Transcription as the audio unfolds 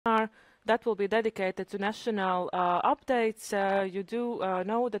that will be dedicated to national updates. You do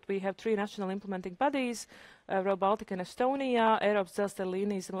know that we have 3 national implementing bodies, Rail Baltica in Estonia, Eiropas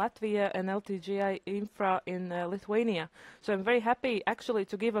Dzelzceļa in Latvia, and LTGI Infra in Lithuania. So I'm very happy actually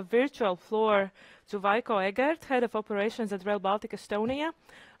to give a virtual floor to Vaiko Egert, Head of Operations at Rail Baltica Estonia.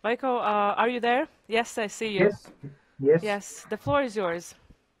 Vaiko, are you there? Yes, I see you. Yes. Yes. Yes, the floor is yours.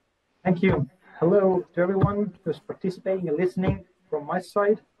 Thank you. Hello to everyone who's participating and listening from my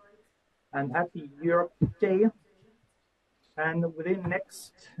side, and happy Europe Day. And within the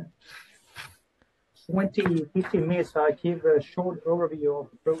next 15 minutes, I give a short overview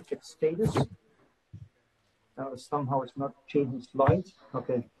of the project status. Somehow it's not changing slides.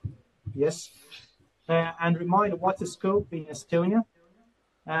 Okay. Yes. And remind what's the scope in Estonia.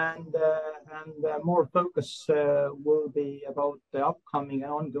 And more focus will be about the upcoming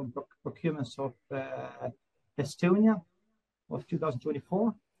and ongoing procurements of Estonia of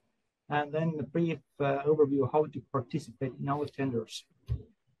 2024. And then a brief overview of how to participate in our tenders.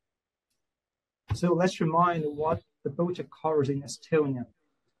 So let's remind what the project covers in Estonia.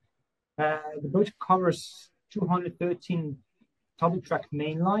 The project covers 213 double-track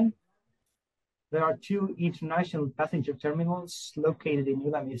mainline. There are 2 international passenger terminals located in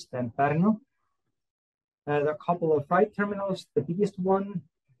Ülemiste and Pärnu. There are a couple of freight terminals. The biggest one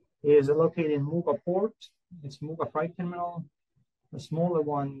is located in Muuga port. It's Muuga freight terminal. The smaller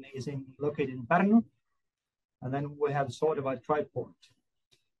one is located in Pärnu. And then we have Soodowa dry port.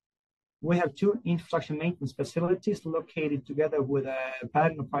 We have 2 infrastructure maintenance facilities located together with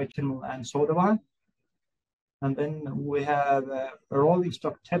Pärnu freight terminal and Soodowa. And then we have a rolling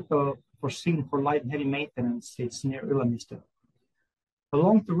stock depot foreseen for light and heavy maintenance. It's near Ülemiste.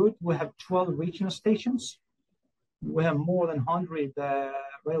 Along the route, we have 12 regional stations. We have more than 100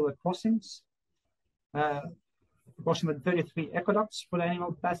 railway crossings, approximately 33 aqueducts for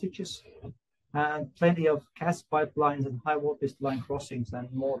animal passages, and plenty of gas pipelines and high voltage line crossings,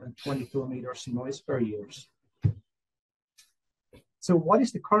 and more than 20 kilometers noise barriers. So what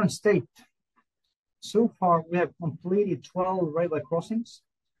is the current state? So far, we have completed 12 railway crossings.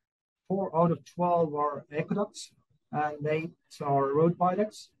 4 out of 12 are aqueducts, and 8 are road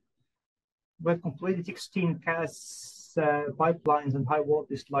viaducts. We've completed 16 gas pipelines and high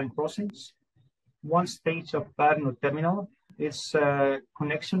voltage line crossings. 1 stage of Pärnu terminal is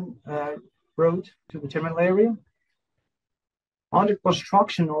connection road to the terminal area. Under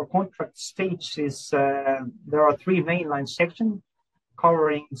construction or contract stage is there are 3 mainline sections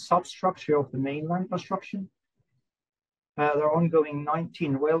covering substructure of the mainline construction. There are ongoing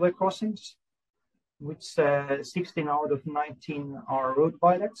 19 railway crossings, which 16 out of 19 are road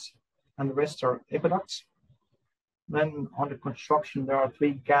viaducts, and the rest are aqueducts. Then under construction, there are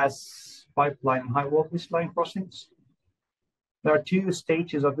 3 gas pipeline and high voltage line crossings. There are 2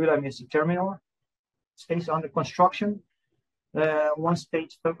 stages of Ülemiste terminal, stage under construction. 1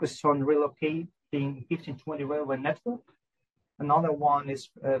 stage focuses on relocating 1520 railway network. Another one is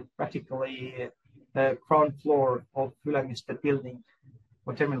practically the ground floor of Ülemiste building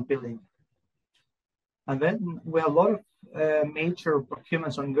or terminal building. And then we have a lot of major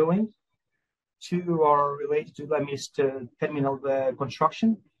procurements ongoing. 2 are related to Ülemiste terminal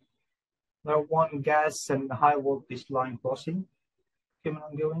construction. There are 1 gas and high voltage line crossing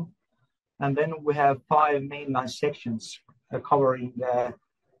procurement ongoing. And then we have 5 mainline sections covering the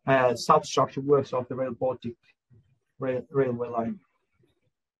substructure works of the Rail Baltic railway line.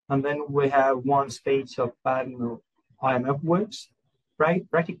 And then we have 1 stage of Pärnu IMF works. Right?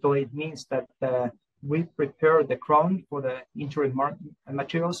 Practically, it means that we prepare the ground for the interim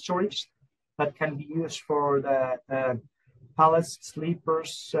material storage that can be used for the pallets,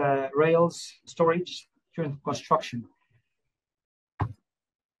 sleepers, rails storage during construction.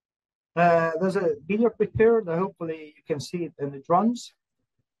 There's a video prepared. Hopefully, you can see it in the drones,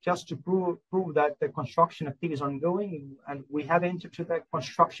 just to prove that the construction activity is ongoing and we have entered to the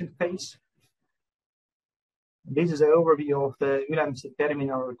construction phase. This is an overview of the Ülemiste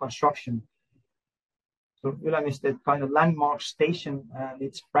terminal construction. So Ülemiste is kind of landmark station, and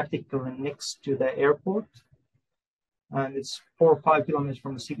it's practically next to the airport. And it's 4 or 5 kilometers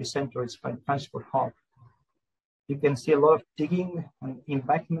from the city center. It's kind of transport hub. You can see a lot of digging and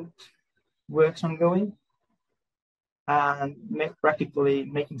embankment works ongoing, and practically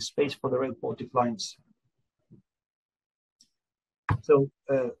making space for the Rail Baltic lines. So,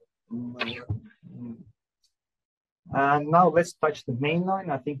 and now let's touch the main line.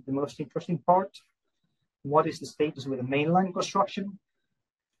 I think the most interesting part. What is the status with the mainline construction?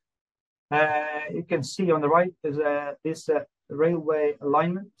 You can see on the right there's this railway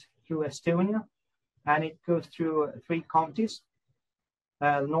alignment through Estonia, and it goes through 3 counties.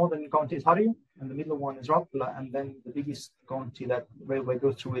 The northern county is Harju, and the middle one is Rapla, and then the biggest county that railway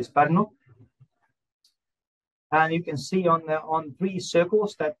goes through is Pärnu. And you can see on 3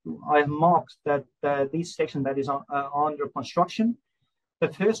 circles that I have marked that this section that is under construction. The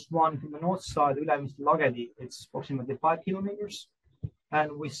first one from the north side, Ülemiste-Lagedi, it's approximately 5 kilometers,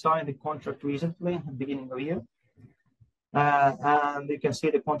 and we signed the contract recently at the beginning of the year. And you can see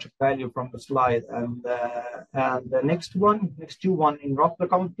the contract value from the slide. And the next two one in Rapla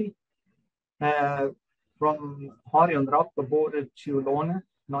County, from Harju and Rapla border to Loone,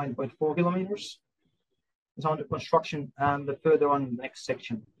 9.4 kilometers, is under construction, and the further on the next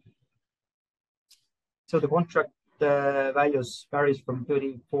section. So the contract values varies from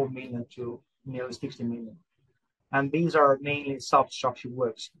 34 million to nearly 60 million. And these are mainly substructure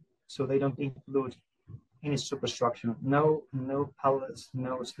works, so they don't include any superstructure, no pallets,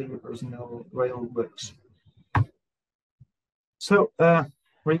 no sleepers, no rail works. So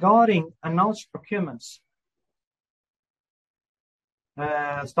regarding announced procurements,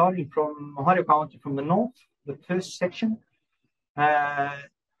 starting from Harju County from the north, the first section,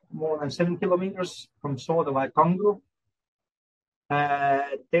 more than 7 kilometers from Soodeva to Kangro.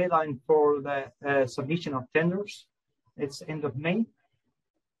 Deadline for the submission of tenders, it's end of May.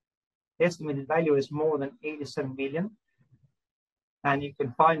 Estimated value is more than 87 million. And you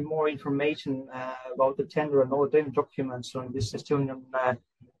can find more information about the tender and all the documents on this Estonian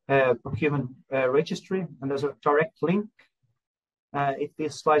procurement registry. And there's a direct link. If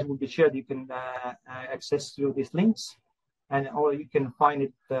these slides will be shared, you can access through these links, or you can find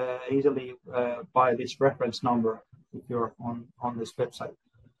it easily by this reference number if you're on this website.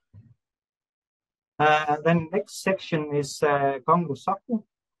 Then next section is Kangro-Saku,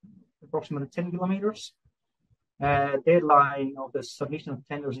 approximately 10 kilometers. Deadline of the submission of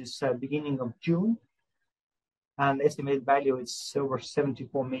tenders is beginning of June, and the estimated value is over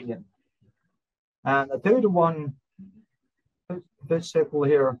 74 million. And the third circle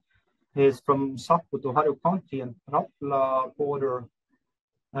here is from Saku to Harju County and Rapla border,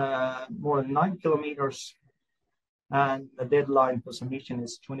 more than 9 kilometers, and the deadline for submission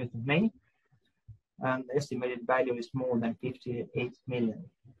is 20th of May, and the estimated value is more than 58 million.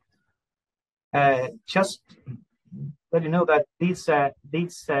 Just let you know that these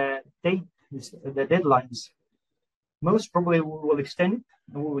the deadlines, most probably we will extend it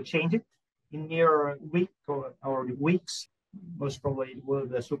and we will change it in near week or weeks. Most probably it will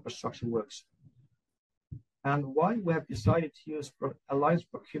the superstructure works. And why we have decided to use alliance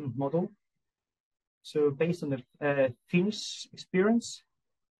procurement model. So based on the Finnish experience,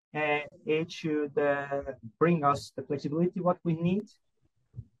 it should bring us the flexibility what we need,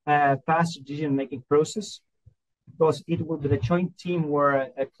 fast decision-making process, because it will be the joint team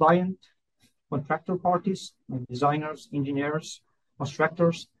where a client, contractor parties, like designers, engineers,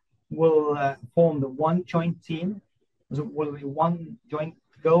 constructors will form the one joint team. There will be one joint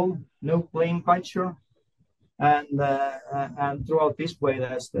goal, no blame culture, and throughout this way,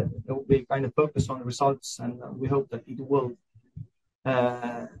 there will be kind of focus on the results, and we hope that it will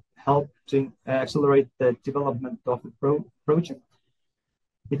help to accelerate the development of the project.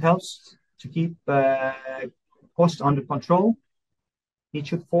 It helps to keep costs under control. It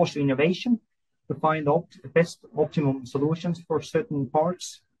should foster innovation to find the best optimum solutions for certain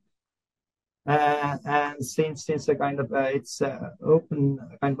parts. And since a kind of it's open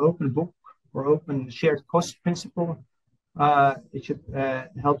book or open shared cost principle, it should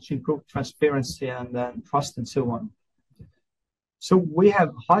help to improve transparency and trust and so on. So we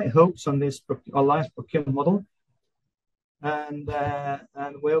have high hopes on this alliance procurement model, and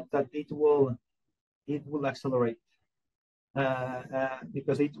we hope that it will accelerate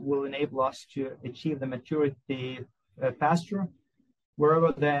because it will enable us to achieve the maturity faster.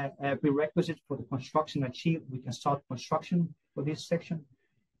 Wherever the prerequisites for the construction achieved, we can start construction for this section,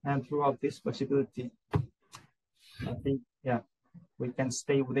 and throughout this flexibility, I think, we can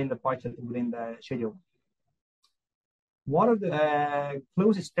stay within the budget, within the schedule. What are the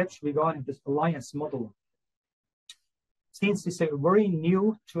closest steps regarding this alliance model? Since it's very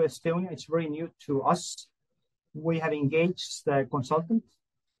new to Estonia, it's very new to us. We have engaged the consultant.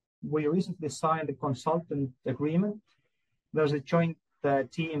 We recently signed a consultant agreement. There's a joint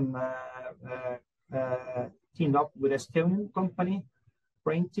team teamed up with Estonian company,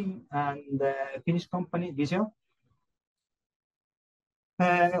 Brainty, and the Finnish company, Visio.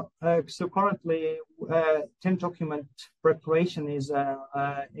 So currently, 10 document preparation is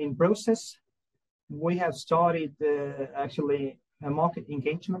in process. We have started actually a market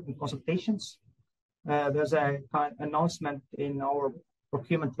engagement and consultations. There's a kind of announcement in our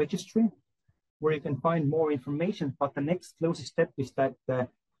procurement registry where you can find more information. But the next closest step is that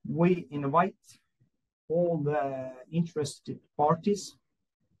we invite all the interested parties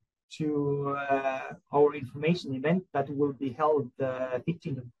to our information event that will be held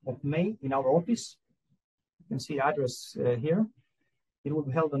 15th of May in our office. You can see the address here. It will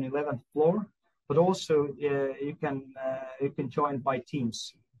be held on the 11th floor, but also you can join by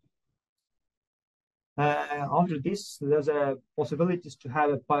Teams. After this, there's a possibilities to have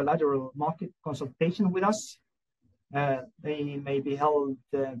a bilateral market consultation with us. They may be held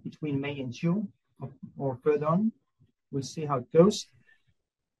between May and June or further on. We'll see how it goes.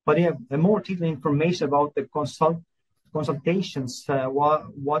 But yeah, more detailed information about the consultations,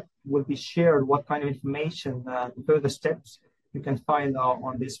 what will be shared, what kind of information, further steps you can find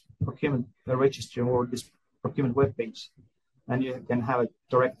on this procurement registry or this procurement webpage, and you can have a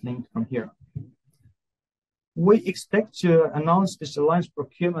direct link from here. We expect to announce this alliance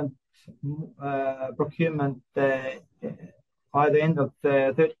procurement either end of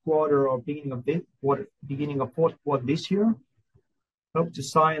the third quarter or beginning of fourth quarter this year. Hope to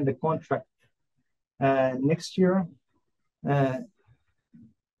sign the contract next year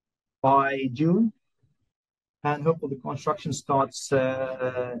by June, and hopefully the construction starts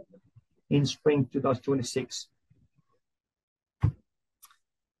in spring 2026.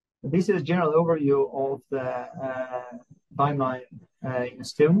 This is a general overview of the timeline in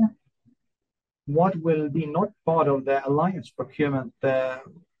Estonia. What will be not part of the alliance procurement,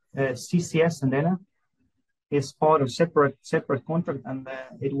 CCS and ENA, is part of separate contract, and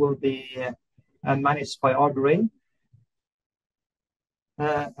it will be managed by RBRA.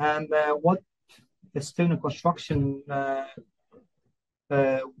 What Estonian construction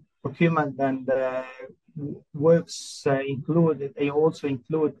procurement and works include, they also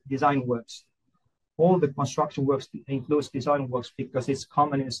include design works. All the construction works includes design works because it's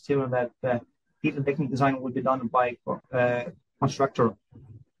common in Estonia that detailed technical design will be done by constructor.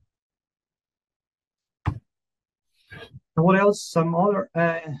 And what else? Some other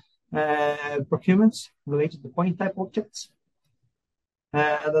procurements related to point type objects.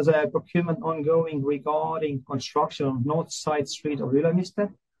 There's a procurement ongoing regarding construction of North Side Street of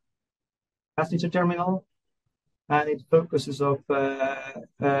Ülemiste passenger terminal, and it focuses of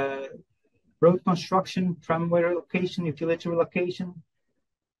road construction, tramway relocation, utility relocation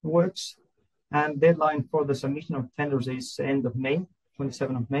works, and deadline for the submission of tenders is end of May,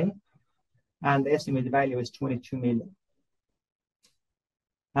 27th of May, and the estimated value is 22 million.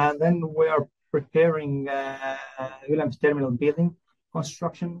 And then we are preparing Ülemiste terminal building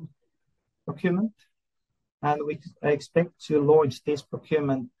construction procurement, and we expect to launch this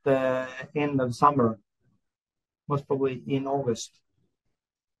procurement end of summer, most probably in August.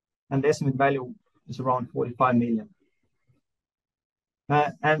 And the estimate value is around 45 million.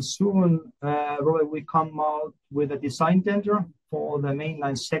 And soon we come out with a design tender for the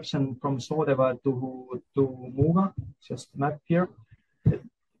mainline section from Soodeva to Muuga, just map here. You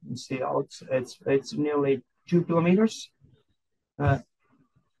can see how it's nearly 2 kilometers.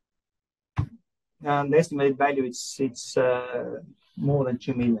 And the estimated value it's more than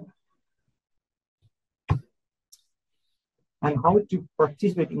 2 million. And how to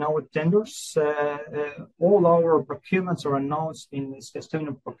participate in our tenders? All our procurements are announced in the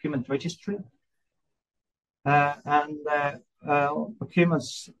Estonian procurement registry, and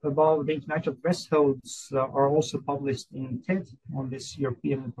procurements above the international thresholds are also published in TED on this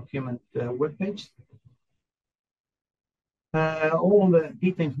European procurement webpage. All the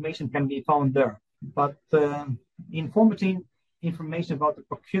detailed information can be found there, but informative information about the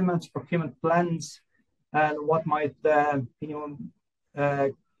procurement plans, and what might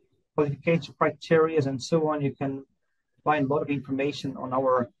qualification criteria and so on. You can find a lot of information on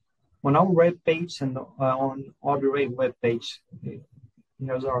our web page and on RBRA web page.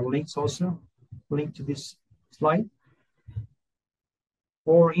 Here's our links also, link to this slide.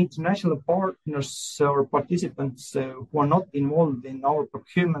 For international partners or participants who are not involved in our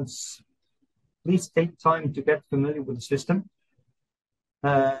procurements, please take time to get familiar with the system.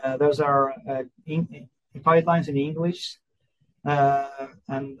 Those are guidelines in English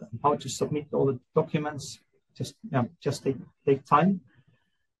and how to submit all the documents. Just take time.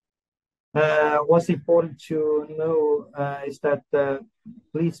 What's important to know is that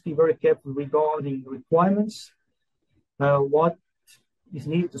please be very careful regarding requirements. What is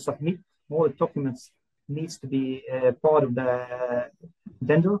needed to submit, all the documents needs to be part of the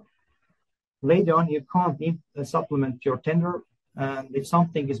tender. Later on, you can't supplement your tender, and if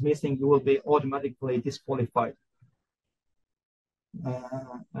something is missing, you will be automatically disqualified.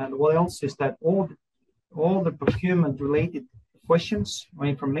 And what else is that all the procurement related questions or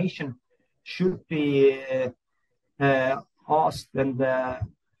information should be asked and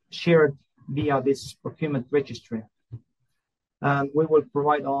shared via this procurement registry. And we will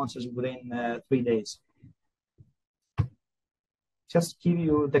provide answers within 3 days. Just give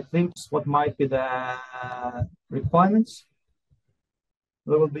you the glimpse what might be the requirements.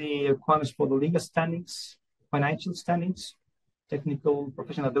 There will be requirements for the legal standings, financial standings, technical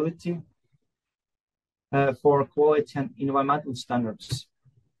professional ability, for quality and environmental standards,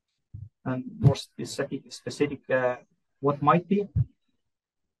 and more specific what might be.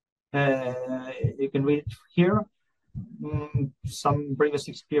 You can read it here. Some previous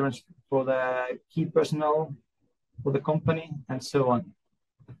experience for the key personnel for the company and so on.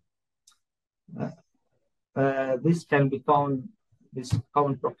 This can be found, this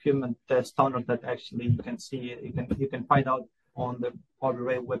common procurement standard that actually you can see, you can find out on the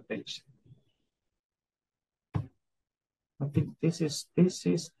RWA webpage. I think this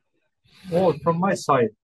is all from my side.